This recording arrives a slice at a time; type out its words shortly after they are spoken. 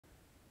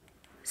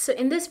So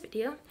in this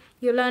video,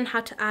 you'll learn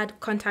how to add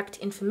contact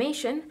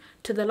information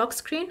to the lock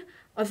screen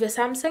of your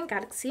Samsung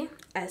Galaxy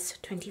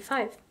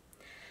S25.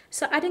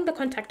 So adding the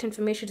contact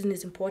information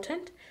is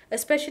important,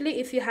 especially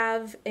if you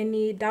have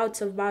any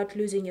doubts about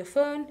losing your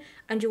phone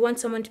and you want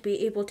someone to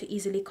be able to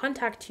easily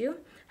contact you.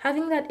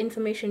 Having that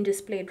information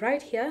displayed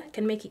right here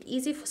can make it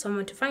easy for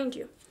someone to find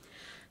you.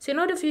 So in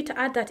order for you to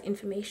add that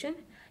information,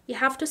 you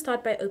have to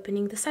start by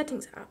opening the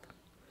Settings app.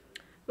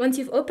 Once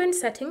you've opened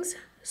Settings,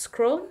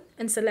 scroll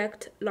and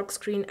select Lock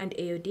Screen and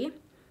AOD. And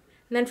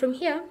then from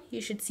here, you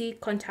should see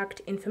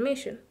Contact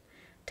Information.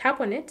 Tap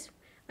on it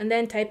and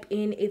then type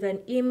in either an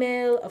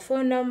email, a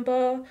phone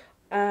number,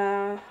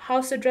 a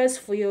house address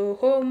for your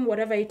home,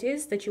 whatever it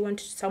is that you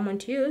want someone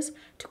to use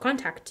to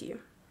contact you.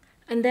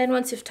 And then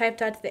once you've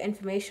typed out the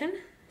information,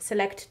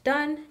 select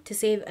Done to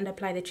save and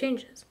apply the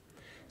changes.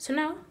 So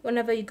now,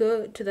 whenever you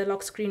go to the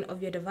lock screen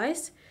of your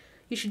device,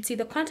 you should see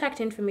the contact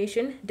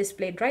information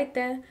displayed right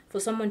there for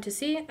someone to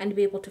see and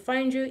be able to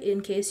find you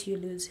in case you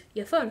lose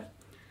your phone.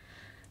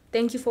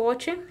 Thank you for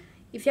watching.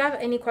 If you have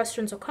any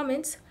questions or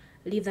comments,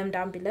 leave them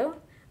down below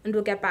and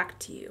we'll get back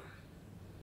to you.